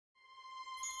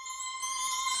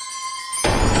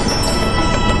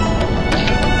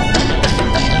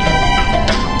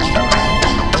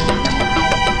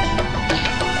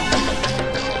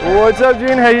What's up,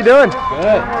 Gene? How you doing?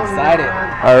 Good. Excited.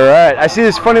 All right. I see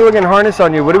this funny looking harness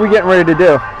on you. What are we getting ready to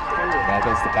do? Gotta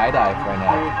go skydive right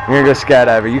now. You're gonna go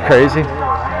skydive. Are you crazy?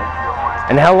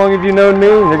 And how long have you known me?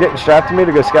 You're getting strapped to me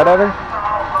to go skydiving?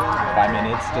 5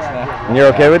 minutes just now. And you're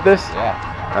okay with this? Yeah.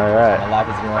 All right. My life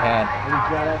is in your hand.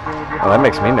 Well, that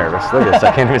makes me nervous. Look at this.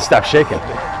 I can't even stop shaking.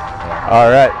 All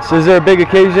right. So is there a big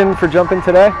occasion for jumping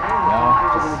today? No,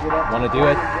 just want to do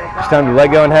it. Just time to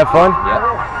let go and have fun? Yep.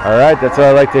 All right. That's what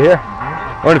I like to hear.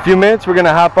 Well, in a few minutes, we're going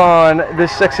to hop on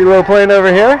this sexy little plane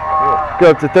over here,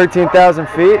 go up to 13,000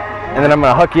 feet, and then I'm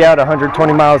going to huck you out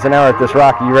 120 miles an hour at this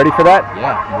rock. Are you ready for that?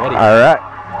 Yeah, I'm ready. All right.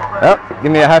 Well,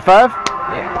 give me a high five.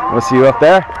 Yeah. We'll see you up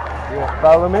there.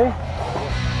 Follow me.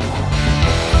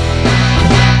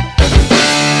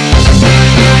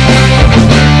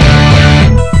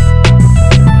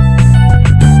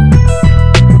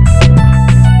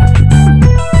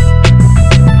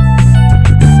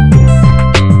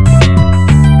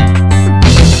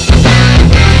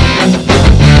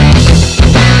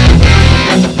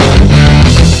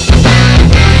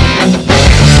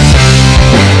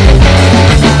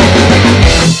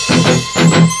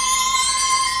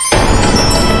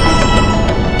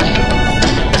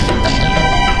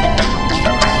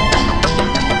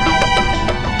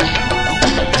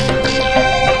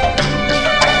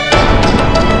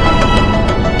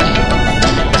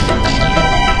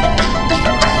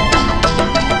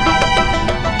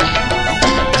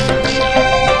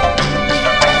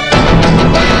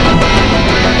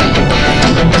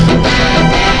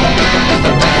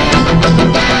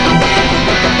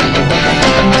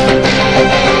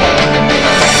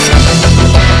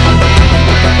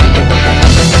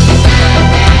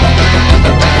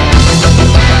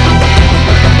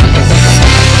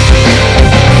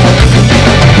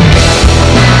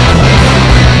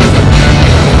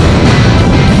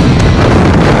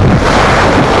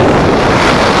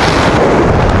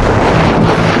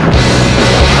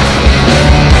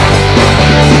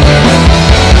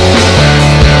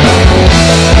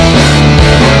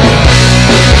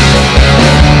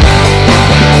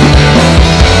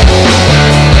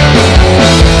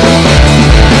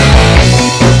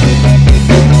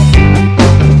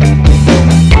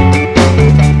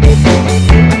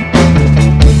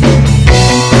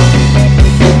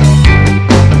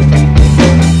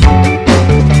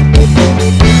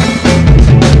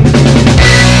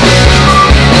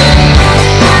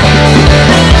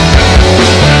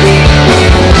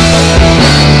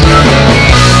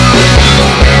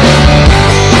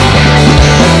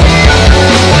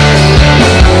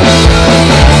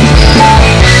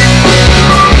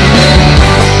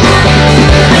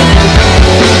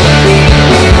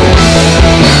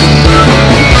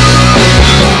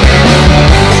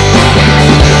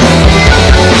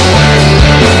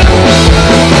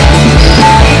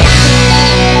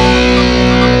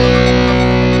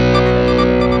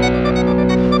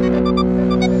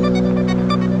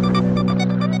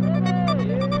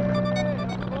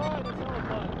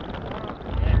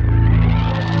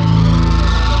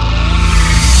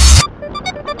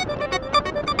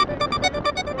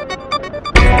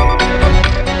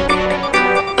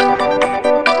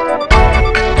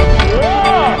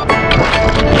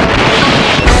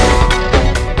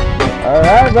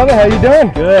 Brother, how you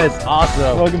doing? Good. It's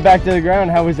awesome. Welcome back to the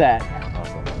ground. How was that?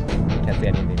 Awesome. Can't say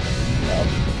anything else.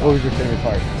 What was your favorite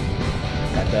part?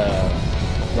 At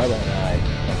the brother and I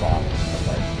off.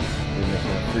 You're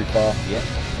missing a free fall. Yeah.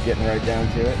 Getting right down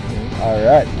to it. All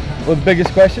right. Well, the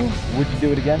biggest question, would you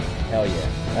do it again? Hell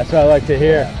yeah. That's what I like to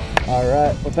hear. Yeah. All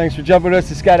right. Well, thanks for jumping with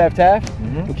us to Skydive Taft.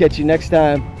 We'll catch you next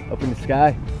time up in the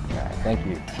sky. All right. Thank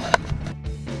you.